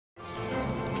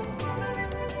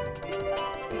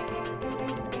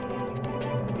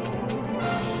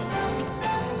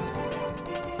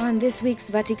On this week's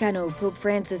Vaticano, Pope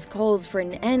Francis calls for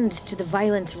an end to the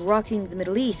violence rocking the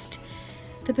Middle East.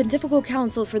 The Pontifical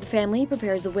Council for the Family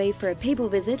prepares the way for a papal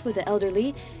visit with the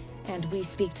elderly, and we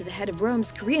speak to the head of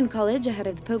Rome's Korean College ahead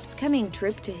of the Pope's coming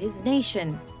trip to his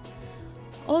nation.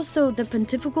 Also, the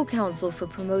Pontifical Council for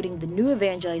Promoting the New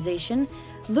Evangelization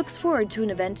looks forward to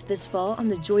an event this fall on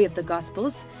the joy of the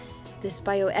Gospels. This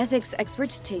bioethics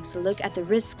expert takes a look at the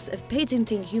risks of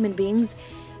patenting human beings.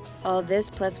 All this,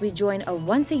 plus we join a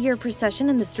once-a-year procession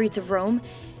in the streets of Rome,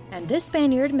 and this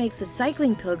Spaniard makes a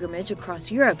cycling pilgrimage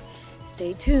across Europe.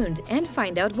 Stay tuned and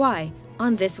find out why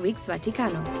on this week's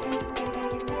Vaticano.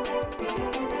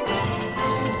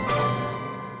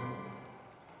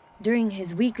 During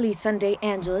his weekly Sunday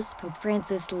Angelus, Pope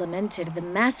Francis lamented the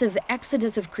massive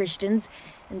exodus of Christians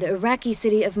in the Iraqi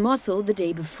city of Mosul the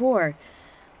day before.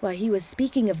 While he was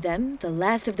speaking of them, the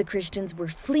last of the Christians were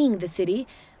fleeing the city,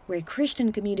 where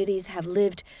Christian communities have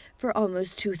lived for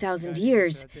almost 2,000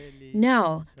 years,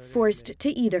 now forced to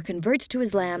either convert to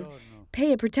Islam,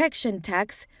 pay a protection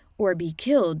tax, or be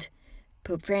killed.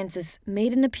 Pope Francis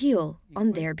made an appeal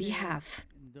on their behalf.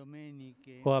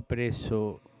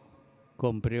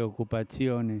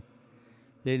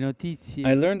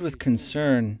 I learned with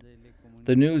concern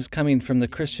the news coming from the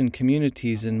Christian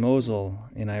communities in Mosul,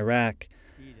 in Iraq,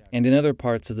 and in other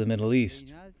parts of the Middle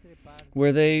East,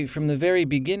 where they, from the very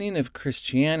beginning of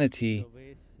Christianity,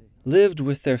 lived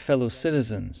with their fellow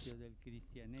citizens,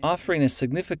 offering a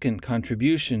significant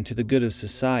contribution to the good of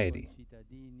society.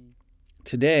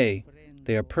 Today,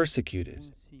 they are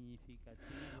persecuted.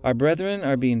 Our brethren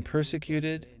are being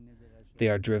persecuted. They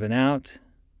are driven out.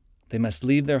 They must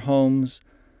leave their homes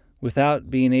without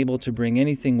being able to bring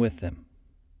anything with them.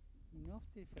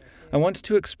 I want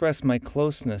to express my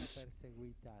closeness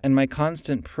and my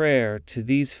constant prayer to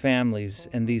these families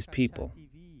and these people.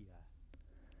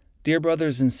 Dear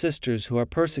brothers and sisters who are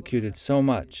persecuted so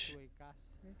much,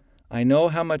 I know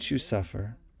how much you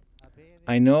suffer.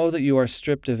 I know that you are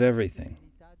stripped of everything.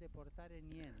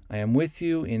 I am with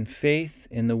you in faith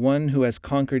in the one who has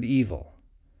conquered evil.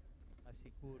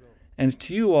 And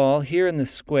to you all here in the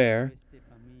square,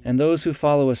 and those who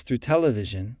follow us through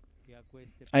television,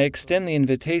 I extend the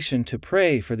invitation to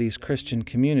pray for these Christian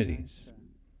communities.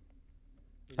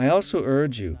 I also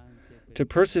urge you to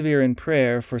persevere in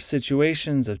prayer for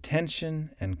situations of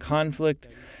tension and conflict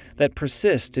that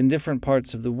persist in different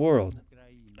parts of the world,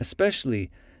 especially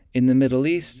in the Middle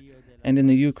East and in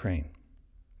the Ukraine.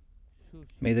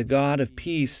 May the God of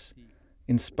peace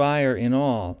inspire in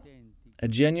all a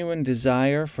genuine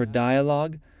desire for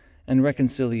dialogue and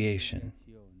reconciliation.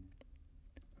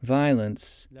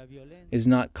 Violence is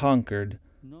not conquered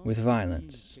with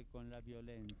violence.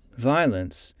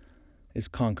 Violence is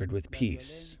conquered with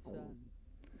peace.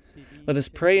 Let us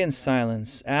pray in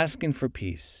silence, asking for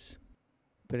peace.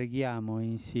 Preghiamo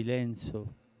in silenzio,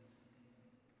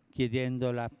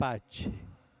 chiedendo la pace,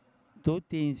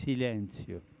 tutti in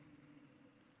silenzio.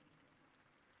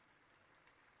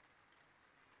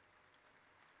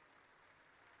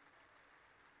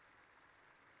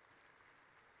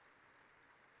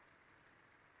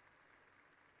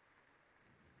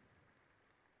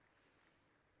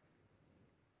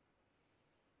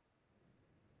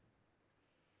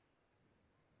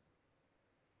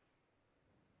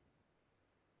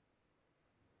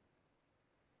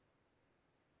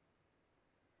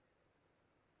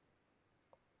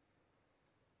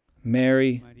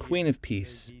 Mary, Queen of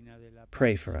Peace,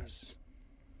 pray for us.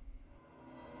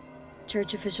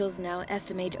 Church officials now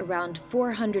estimate around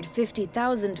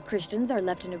 450,000 Christians are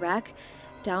left in Iraq,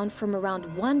 down from around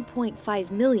 1.5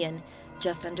 million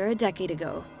just under a decade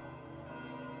ago.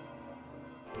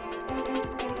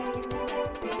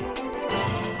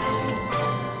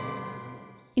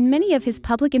 In many of his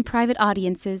public and private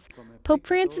audiences, Pope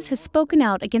Francis has spoken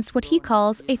out against what he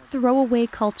calls a throwaway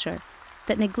culture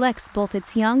that neglects both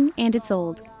its young and its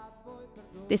old.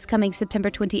 This coming September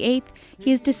 28th,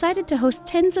 he has decided to host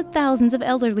tens of thousands of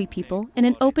elderly people in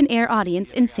an open-air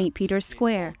audience in St. Peter's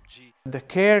Square. The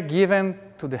care given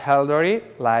to the elderly,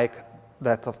 like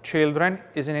that of children,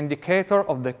 is an indicator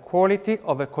of the quality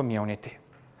of a community.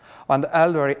 When the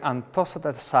elderly are tossed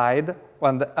aside,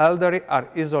 when the elderly are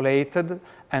isolated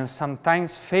and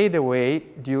sometimes fade away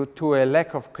due to a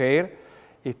lack of care,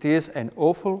 it is an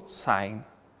awful sign.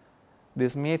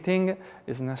 This meeting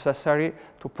is necessary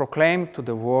to proclaim to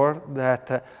the world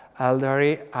that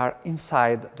elderly are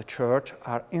inside the church,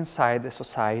 are inside the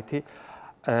society,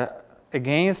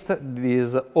 against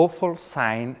these awful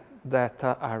signs that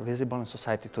are visible in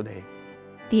society today.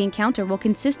 The encounter will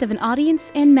consist of an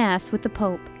audience and Mass with the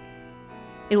Pope.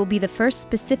 It will be the first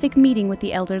specific meeting with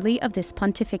the elderly of this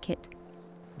pontificate.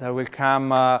 There will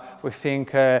come, we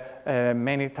think,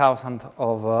 many thousands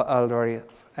of elderly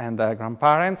and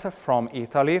grandparents from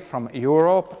Italy, from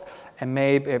Europe, and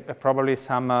maybe probably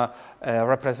some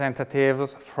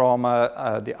representatives from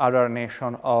the other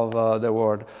nations of the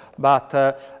world. But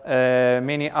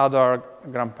many other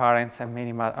grandparents and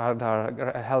many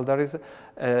other elders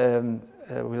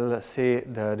will see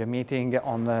the meeting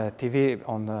on TV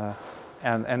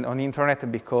and on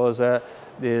internet, because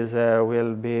this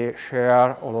will be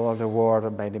shared all over the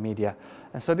world by the media.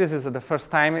 And so this is the first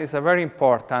time. It's very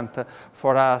important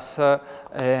for us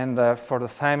and for the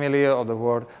family of the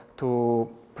world to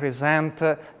present,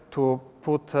 to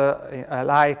put a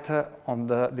light on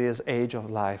this age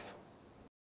of life.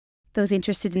 Those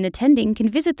interested in attending can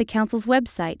visit the Council's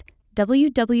website,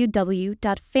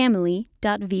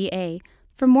 www.family.va,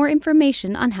 for more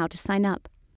information on how to sign up.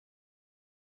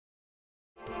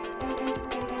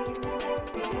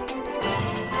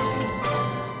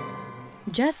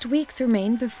 Just weeks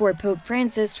remain before Pope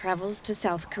Francis travels to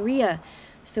South Korea,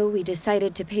 so we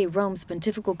decided to pay Rome's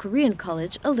Pontifical Korean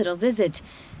College a little visit.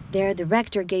 There, the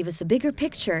rector gave us a bigger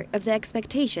picture of the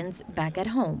expectations back at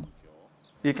home.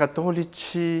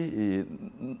 Catholics,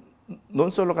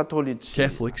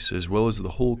 as well as the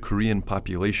whole Korean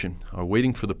population, are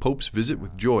waiting for the Pope's visit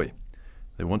with joy.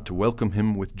 They want to welcome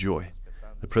him with joy.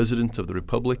 The President of the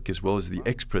Republic, as well as the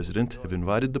ex-President, have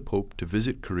invited the Pope to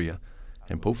visit Korea,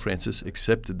 and Pope Francis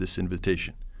accepted this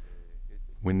invitation.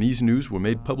 When these news were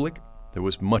made public, there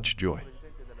was much joy.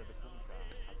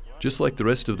 Just like the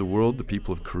rest of the world, the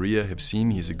people of Korea have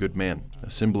seen he's a good man, a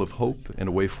symbol of hope and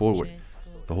a way forward.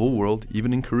 The whole world,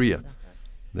 even in Korea,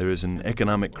 there is an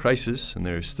economic crisis and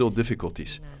there are still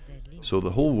difficulties. So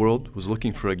the whole world was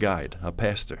looking for a guide, a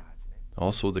pastor.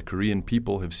 Also, the Korean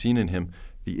people have seen in him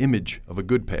the image of a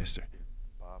good pastor.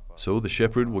 So the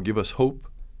shepherd will give us hope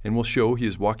and will show he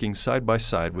is walking side by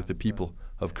side with the people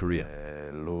of Korea.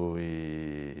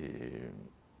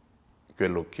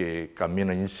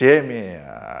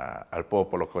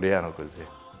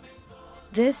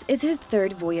 This is his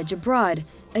third voyage abroad.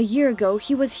 A year ago,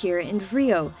 he was here in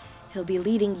Rio. He'll be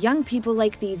leading young people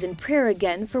like these in prayer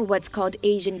again for what's called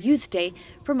Asian Youth Day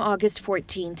from August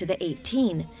 14 to the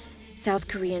 18. South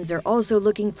Koreans are also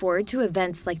looking forward to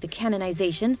events like the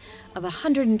canonization of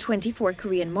 124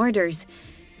 Korean martyrs.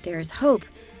 There's hope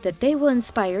that they will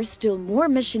inspire still more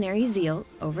missionary zeal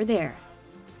over there.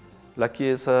 The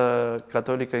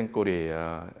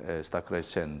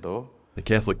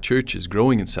Catholic Church is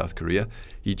growing in South Korea.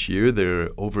 Each year there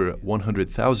are over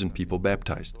 100,000 people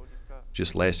baptized.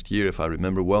 Just last year, if I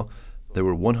remember well, there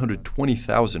were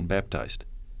 120,000 baptized.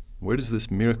 Where does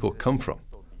this miracle come from?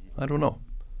 I don't know.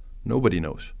 Nobody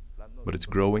knows. But it's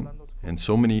growing, and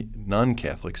so many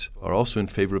non-Catholics are also in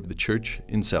favor of the Church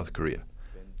in South Korea.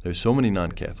 There are so many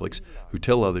non-Catholics who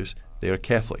tell others they are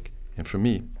Catholic, and for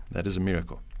me, that is a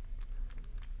miracle.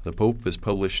 The Pope has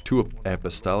published 2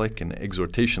 apostolic and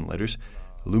exhortation letters,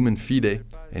 Lumen Fide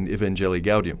and Evangelii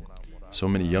Gaudium. So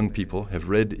many young people have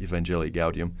read Evangelii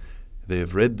Gaudium. They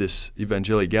have read this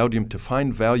Evangelii Gaudium to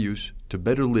find values to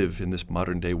better live in this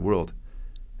modern-day world.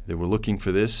 They were looking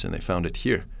for this and they found it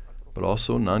here. But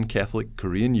also non-Catholic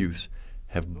Korean youths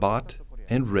have bought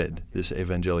and read this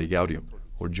Evangelii Gaudium,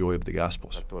 or Joy of the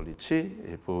Gospels.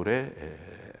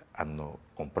 Hanno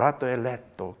comprato e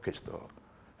letto questo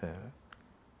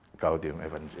Gaudium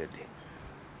Evangelii.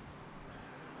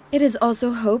 It is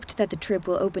also hoped that the trip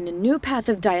will open a new path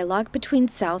of dialogue between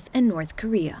South and North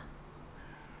Korea.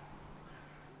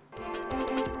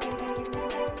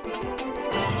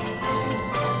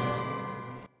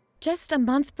 Just a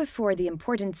month before the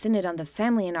important Synod on the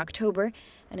Family in October,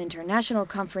 an international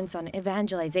conference on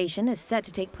evangelization is set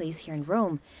to take place here in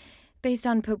Rome. Based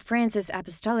on Pope Francis'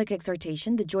 apostolic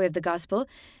exhortation, The Joy of the Gospel,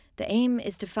 the aim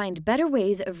is to find better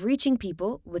ways of reaching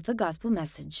people with the gospel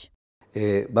message.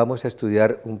 Vamos a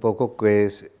estudiar un poco qué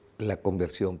es la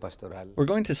conversión pastoral. We're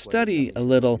going to study a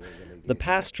little the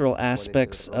pastoral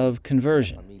aspects of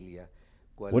conversion.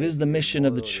 What is the mission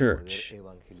of the church?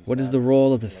 What is the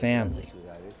role of the family?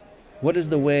 What is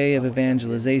the way of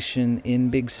evangelization in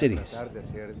big cities?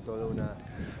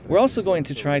 We're also going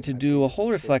to try to do a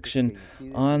whole reflection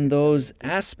on those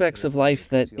aspects of life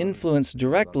that influence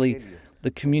directly the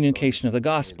communication of the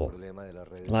gospel,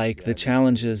 like the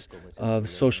challenges of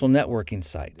social networking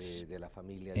sites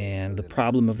and the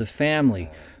problem of the family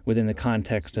within the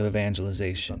context of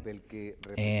evangelization,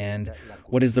 and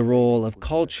what is the role of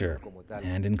culture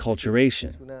and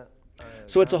enculturation.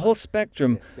 So it's a whole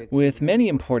spectrum with many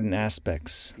important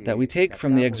aspects that we take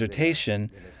from the exhortation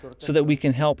so that we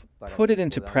can help put it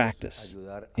into practice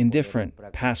in different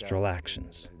pastoral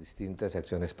actions.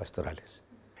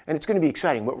 And it's going to be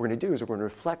exciting. What we're going to do is we're going to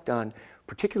reflect on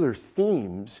particular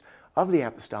themes of the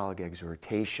apostolic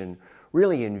exhortation,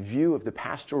 really in view of the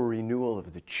pastoral renewal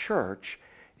of the Church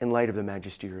in light of the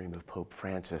magisterium of Pope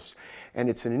Francis. And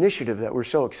it's an initiative that we're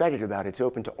so excited about. It's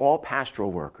open to all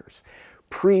pastoral workers,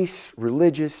 priests,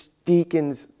 religious,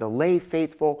 deacons, the lay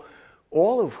faithful,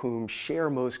 all of whom share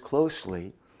most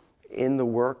closely in the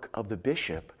work of the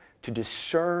bishop to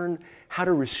discern how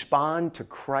to respond to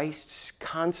Christ's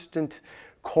constant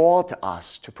call to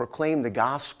us to proclaim the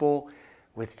gospel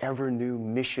with ever new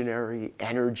missionary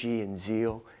energy and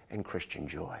zeal and Christian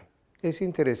joy. Es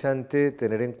interesante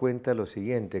tener en cuenta lo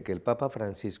siguiente, que el Papa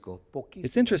Francisco...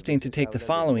 It's interesting to take the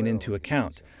following into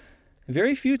account.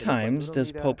 Very few times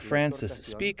does Pope Francis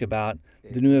speak about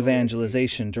the new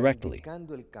evangelization directly.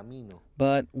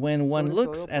 But when one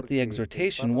looks at the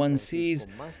exhortation, one sees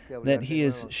that he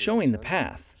is showing the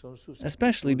path,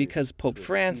 especially because Pope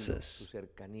Francis,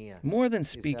 more than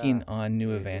speaking on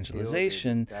new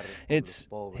evangelization, it's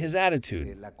his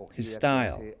attitude, his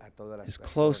style, his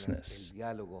closeness,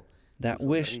 that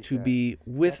wish to be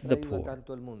with the poor,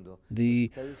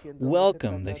 the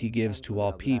welcome that he gives to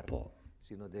all people,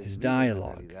 his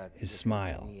dialogue, his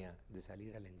smile,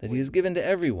 that he has given to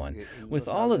everyone. With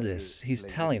all of this, he's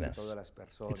telling us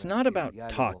it's not about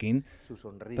talking,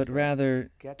 but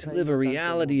rather to live a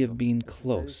reality of being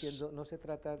close,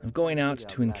 of going out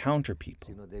to encounter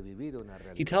people.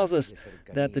 He tells us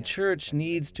that the church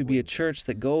needs to be a church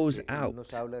that goes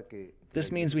out.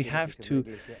 This means we have to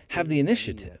have the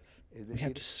initiative. We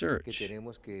have to search.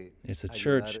 It's a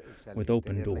church with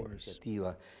open doors.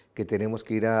 Que tenemos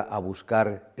que ir a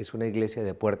buscar, es una iglesia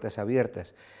de puertas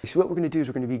abiertas. So what we're going to do is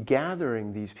we're going to be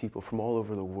gathering these people from all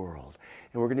over the world,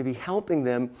 and we're going to be helping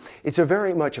them. It's a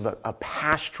very much of a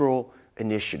pastoral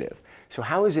initiative. So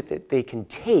how is it that they can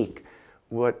take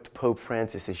what Pope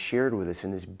Francis has shared with us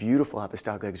in this beautiful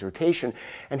apostolic exhortation,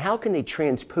 and how can they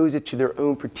transpose it to their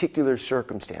own particular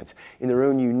circumstance, in their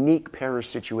own unique parish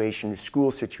situation,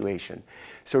 school situation?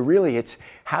 So really it's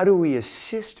how do we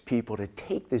assist people to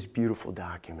take this beautiful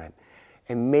document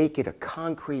and make it a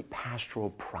concrete pastoral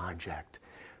project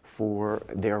for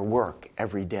their work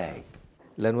every day?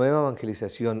 La nueva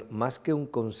evangelización, más que un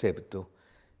concepto,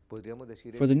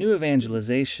 for the new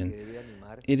evangelization,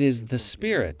 it is the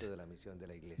Spirit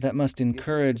that must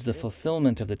encourage the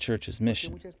fulfillment of the Church's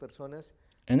mission.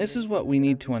 And this is what we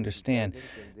need to understand,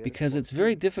 because it's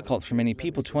very difficult for many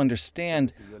people to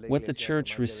understand what the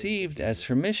Church received as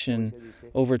her mission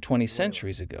over 20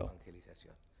 centuries ago.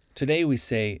 Today we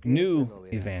say new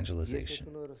evangelization.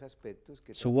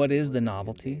 So what is the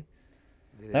novelty?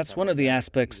 That's one of the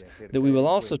aspects that we will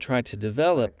also try to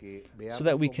develop so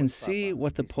that we can see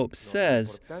what the Pope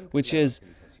says, which is,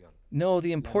 no,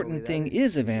 the important thing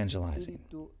is evangelizing.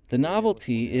 The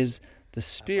novelty is the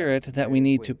spirit that we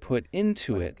need to put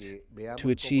into it to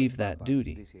achieve that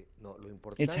duty.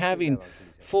 It's having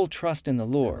full trust in the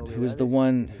Lord, who is the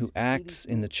one who acts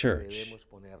in the church,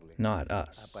 not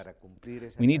us.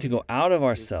 We need to go out of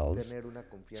ourselves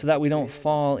so that we don't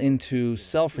fall into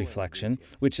self-reflection,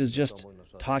 which is just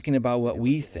talking about what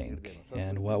we think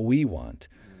and what we want,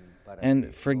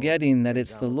 and forgetting that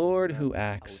it's the Lord who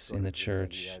acts in the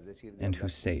church and who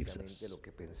saves us.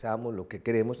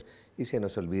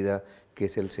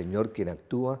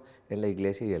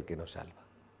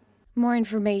 More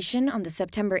information on the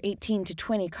September 18 to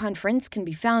 20 conference can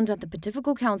be found on the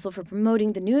Pontifical Council for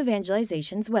Promoting the New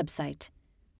Evangelization's website.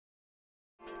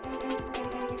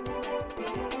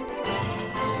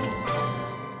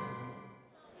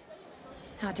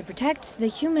 How to protect the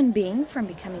human being from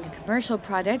becoming a commercial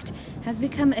product has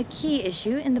become a key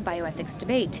issue in the bioethics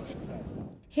debate.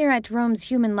 Here at Rome's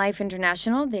Human Life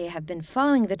International, they have been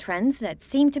following the trends that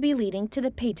seem to be leading to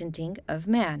the patenting of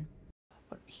man.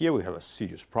 Here we have a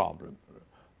serious problem.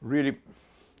 Really,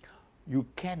 you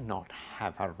cannot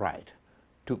have a right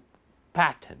to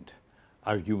patent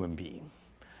a human being.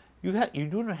 You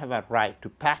do not have a right to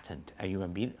patent a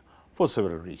human being for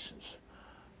several reasons.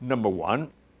 Number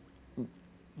one,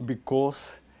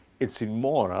 because it's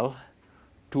immoral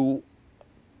to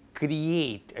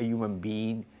create a human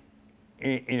being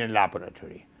in a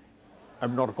laboratory.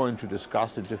 I'm not going to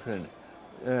discuss the different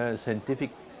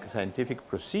scientific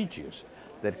procedures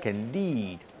that can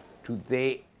lead to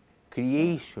the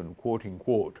creation, quote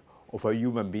unquote, of a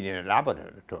human being in a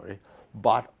laboratory,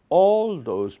 but all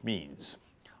those means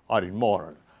are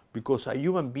immoral because a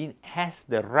human being has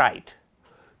the right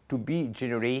to be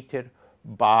generated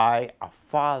by a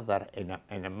father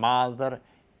and a mother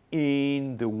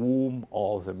in the womb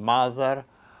of the mother,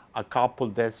 a couple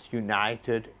that's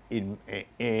united in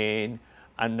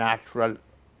a natural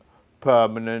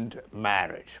permanent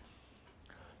marriage.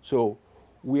 So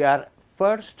we are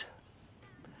first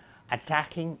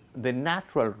attacking the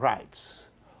natural rights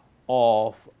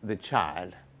of the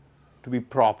child to be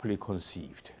properly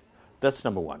conceived. That's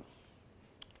number one.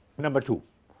 Number two,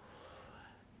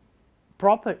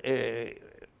 property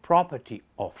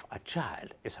of a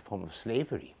child is a form of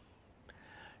slavery.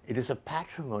 It is a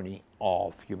patrimony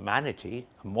of humanity,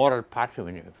 a moral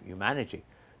patrimony of humanity,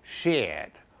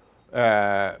 shared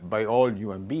by all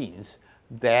human beings,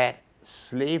 that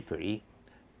slavery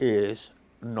is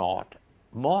not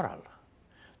moral,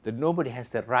 that nobody has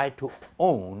the right to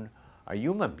own a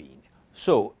human being.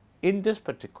 So in this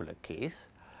particular case,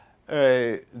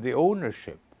 the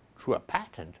ownership through a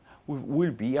patent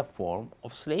will be a form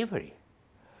of slavery.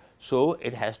 So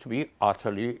it has to be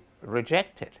utterly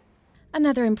rejected.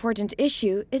 Another important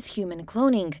issue is human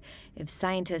cloning. If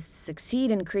scientists succeed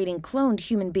in creating cloned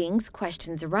human beings,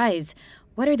 questions arise.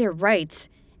 What are their rights,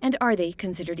 and are they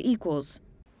considered equals?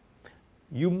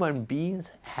 Human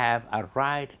beings have a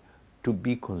right to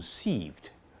be conceived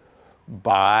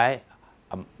by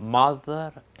a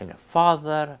mother and a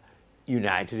father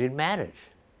united in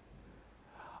marriage.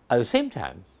 At the same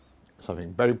time,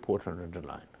 something very important to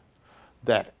underline,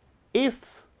 that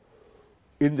if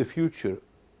in the future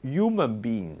human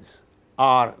beings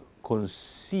are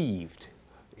conceived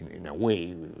in a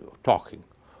way of talking,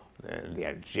 they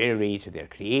are generated, they are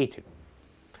created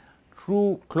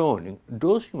through cloning,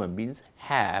 those human beings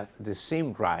have the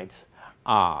same rights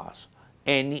as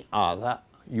any other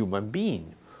human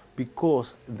being,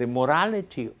 because the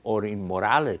morality or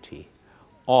immorality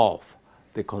of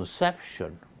the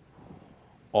conception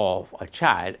of a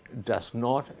child does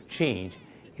not change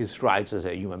his rights as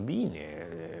a human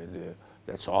being.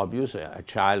 That's obvious. A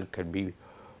child can be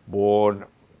born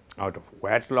out of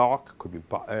wedlock, could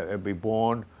be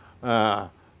born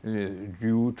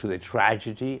due to the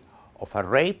tragedy of a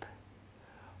rape,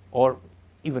 or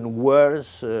even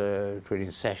worse, to an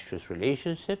incestuous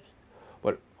relationship.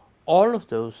 Well, all of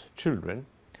those children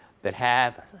that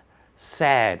have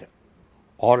sad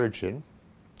origin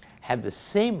have the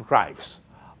same rights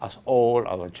as all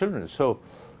other children. So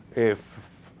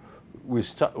if we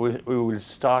will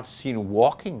start seeing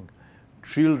walking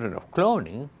children of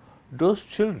cloning, those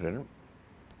children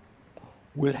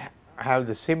will have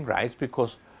the same rights,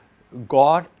 because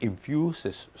God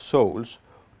infuses souls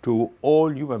to all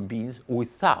human beings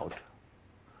without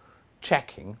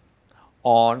checking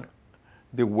on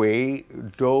the way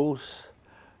those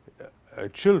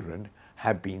children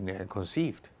have been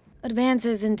conceived.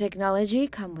 Advances in technology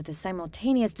come with a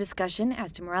simultaneous discussion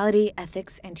as to morality,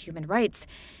 ethics, and human rights.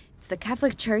 It's the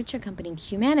Catholic Church accompanying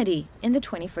humanity in the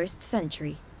 21st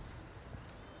century.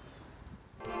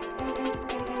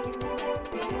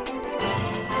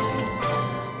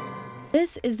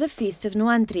 This is the Feast of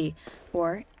Noantri,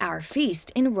 or Our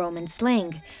Feast in Roman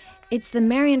slang. It's the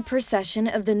Marian procession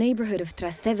of the neighborhood of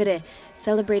Trastevere,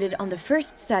 celebrated on the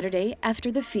first Saturday after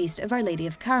the Feast of Our Lady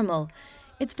of Carmel.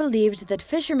 It's believed that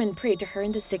fishermen prayed to her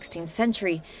in the 16th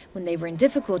century when they were in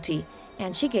difficulty,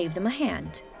 and she gave them a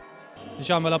hand.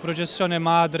 Diciamo la processione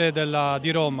madre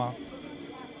di Roma.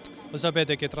 Lo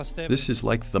sapete che Trastevere. This is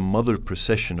like the mother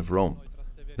procession of Rome.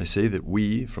 They say that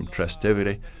we, from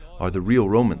Trastevere, are the real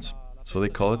Romans, so they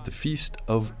call it the Feast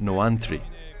of Noantri.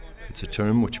 It's a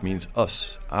term which means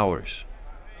us, ours.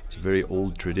 It's a very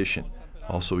old tradition.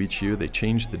 Also, each year they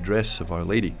change the dress of Our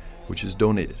Lady, which is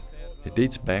donated. It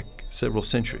dates back several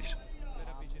centuries.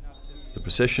 The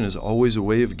procession is always a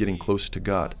way of getting close to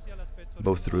God,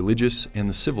 both the religious and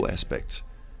the civil aspects.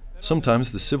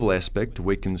 Sometimes the civil aspect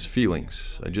awakens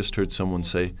feelings. I just heard someone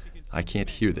say, "I can't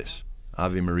hear this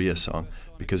Ave Maria song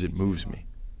because it moves me."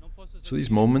 So these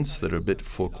moments that are a bit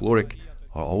folkloric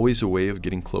are always a way of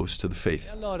getting close to the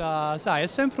faith. Allora, sai, è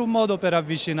sempre un modo per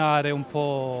avvicinare un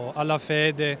po' alla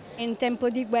fede. In tempo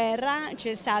di guerra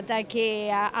c'è stata che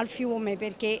al fiume,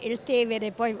 perché il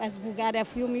Tevere poi va a sbucare a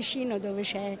Fiumicino dove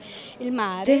c'è il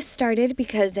mare. This started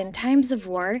because in times of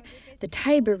war, the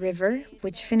Tiber River,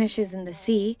 which finishes in the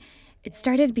sea, it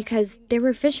started because there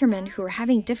were fishermen who were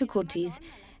having difficulties,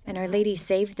 and Our Lady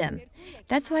saved them.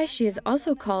 That's why she is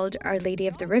also called Our Lady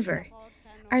of the River.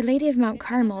 Our Lady of Mount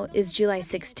Carmel is July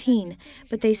 16,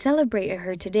 but they celebrate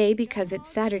her today because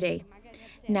it's Saturday.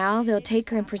 Now they'll take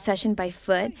her in procession by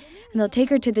foot, and they'll take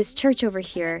her to this church over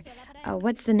here.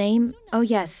 What's the name? Oh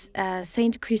yes,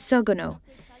 Saint Chrysogono.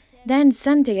 Then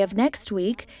Sunday of next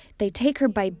week, they take her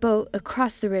by boat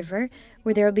across the river,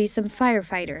 where there will be some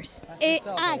firefighters.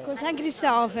 Ecco, San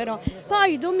Cristoforo.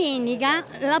 Poi domenica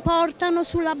la portano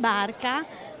sulla barca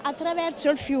attraverso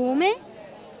il fiume.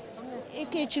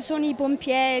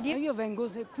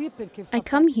 I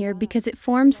come here because it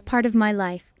forms part of my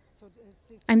life.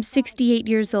 I'm 68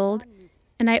 years old,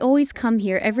 and I always come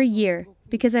here every year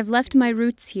because I've left my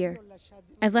roots here.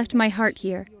 I've left my heart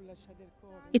here.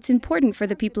 It's important for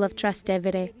the people of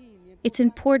Trastevere. It's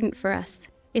important for us.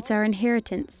 It's our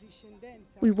inheritance.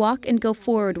 We walk and go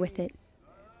forward with it.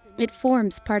 It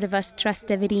forms part of us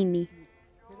Trasteverini.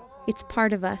 It's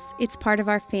part of us. It's part of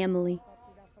our family.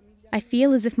 I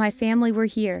feel as if my family were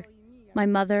here. My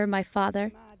mother, my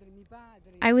father.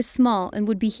 I was small and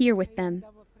would be here with them.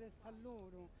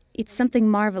 It's something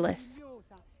marvelous.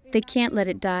 They can't let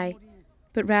it die,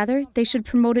 but rather they should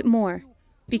promote it more,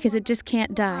 because it just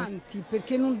can't die.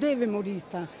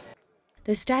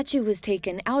 The statue was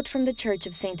taken out from the Church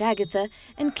of St. Agatha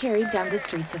and carried down the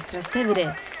streets of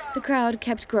Trastevere. The crowd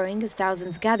kept growing as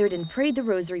thousands gathered and prayed the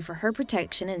rosary for her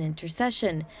protection and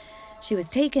intercession. She was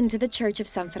taken to the Church of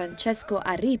San Francesco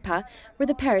a Ripa, where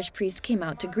the parish priest came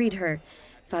out to greet her.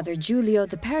 Father Giulio,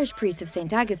 the parish priest of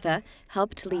St. Agatha,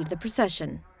 helped lead the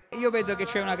procession.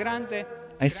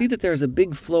 I see that there is a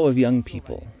big flow of young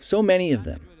people, so many of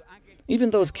them. Even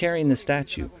those carrying the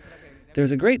statue.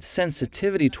 There's a great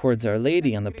sensitivity towards Our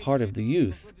Lady on the part of the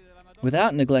youth,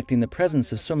 without neglecting the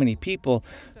presence of so many people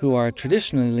who are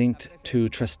traditionally linked to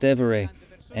Trastevere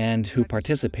and who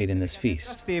participate in this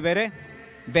feast.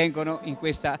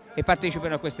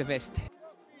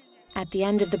 At the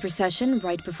end of the procession,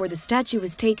 right before the statue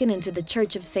was taken into the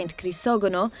Church of St.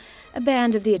 Crisogono, a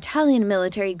band of the Italian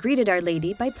military greeted Our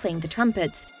Lady by playing the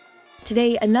trumpets.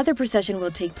 Today, another procession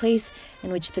will take place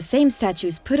in which the same statue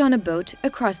is put on a boat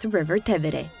across the river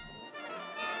Tevere.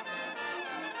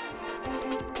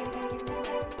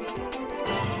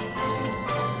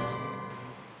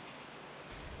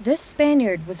 This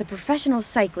Spaniard was a professional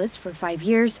cyclist for 5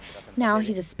 years. Now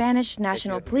he's a Spanish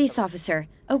national police officer,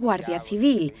 a Guardia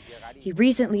Civil. He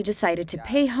recently decided to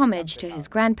pay homage to his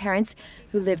grandparents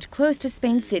who lived close to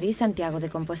Spain's city, Santiago de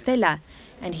Compostela,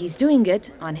 and he's doing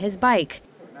it on his bike.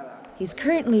 He's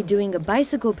currently doing a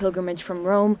bicycle pilgrimage from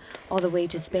Rome all the way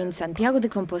to Spain's Santiago de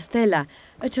Compostela,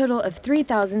 a total of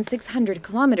 3,600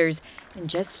 kilometers in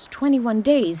just 21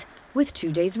 days, with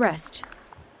 2 days rest.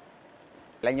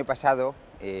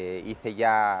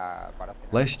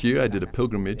 Last year I did a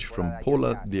pilgrimage from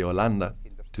Pola de Holanda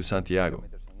to Santiago,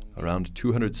 around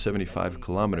 275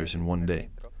 kilometers in 1 day.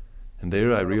 And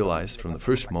there I realized from the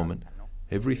first moment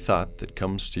every thought that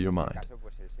comes to your mind.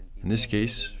 In this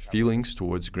case, feelings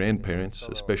towards grandparents,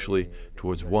 especially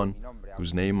towards one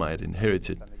whose name I had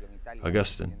inherited,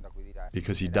 Augustine,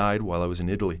 because he died while I was in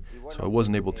Italy, so I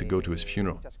wasn't able to go to his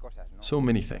funeral. So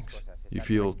many things. You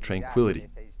feel tranquility,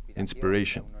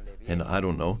 inspiration, and I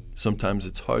don't know, sometimes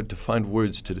it's hard to find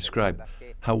words to describe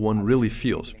how one really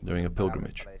feels during a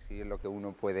pilgrimage.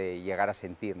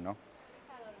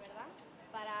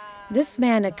 This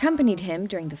man accompanied him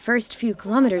during the first few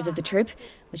kilometers of the trip,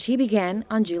 which he began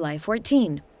on July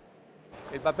 14.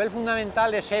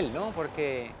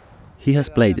 He has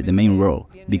played the main role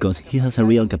because he has a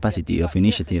real capacity of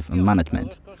initiative and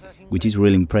management, which is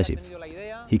really impressive.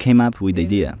 He came up with the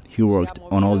idea, he worked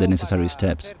on all the necessary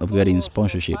steps of getting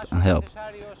sponsorship and help,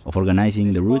 of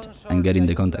organizing the route and getting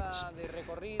the contacts.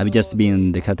 I've just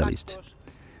been the catalyst.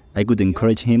 I could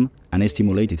encourage him and I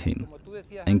stimulated him.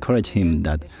 I encouraged him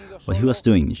that what he was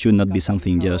doing should not be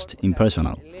something just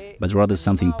impersonal, but rather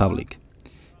something public.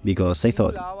 Because I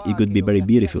thought it could be very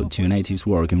beautiful to unite his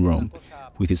work in Rome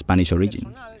with his Spanish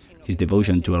origin, his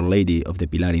devotion to Our Lady of the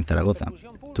Pilar in Zaragoza,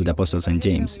 to the Apostle St.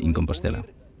 James in Compostela.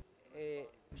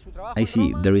 I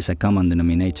see there is a common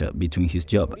denominator between his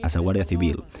job as a Guardia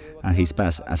Civil and his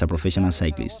past as a professional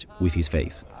cyclist with his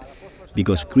faith.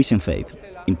 Because Christian faith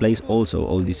implies also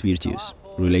all these virtues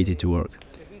related to work,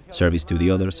 service to the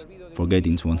others,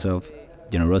 forgetting to oneself,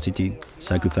 generosity,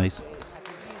 sacrifice.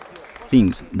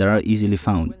 Things that are easily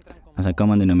found as a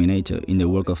common denominator in the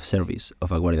work of service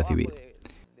of a Guardia Civil,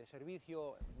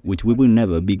 which we will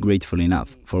never be grateful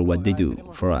enough for what they do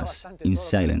for us in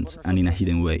silence and in a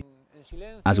hidden way,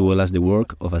 as well as the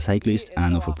work of a cyclist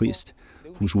and of a priest,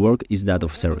 whose work is that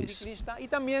of service.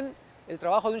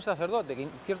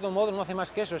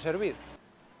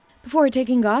 Before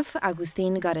taking off,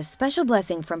 Agustin got a special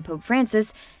blessing from Pope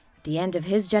Francis at the end of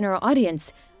his general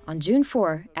audience on June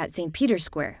 4 at St. Peter's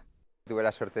Square. I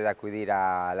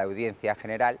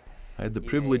had the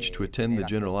privilege to attend the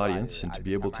general audience and to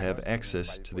be able to have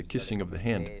access to the kissing of the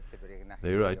hand.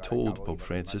 There I told Pope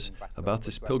Francis about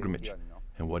this pilgrimage,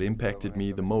 and what impacted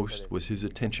me the most was his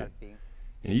attention.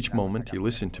 In each moment he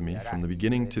listened to me from the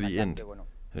beginning to the end,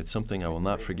 and it's something I will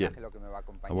not forget.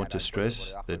 I want to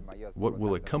stress that what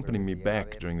will accompany me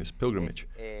back during this pilgrimage,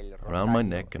 around my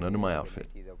neck and under my outfit,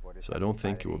 so I don't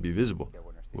think it will be visible,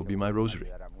 will be my rosary,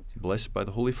 blessed by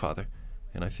the Holy Father,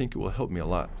 and I think it will help me a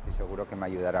lot.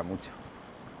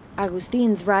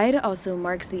 Agustin's ride also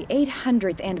marks the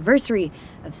 800th anniversary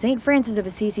of St. Francis of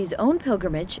Assisi's own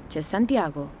pilgrimage to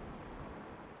Santiago.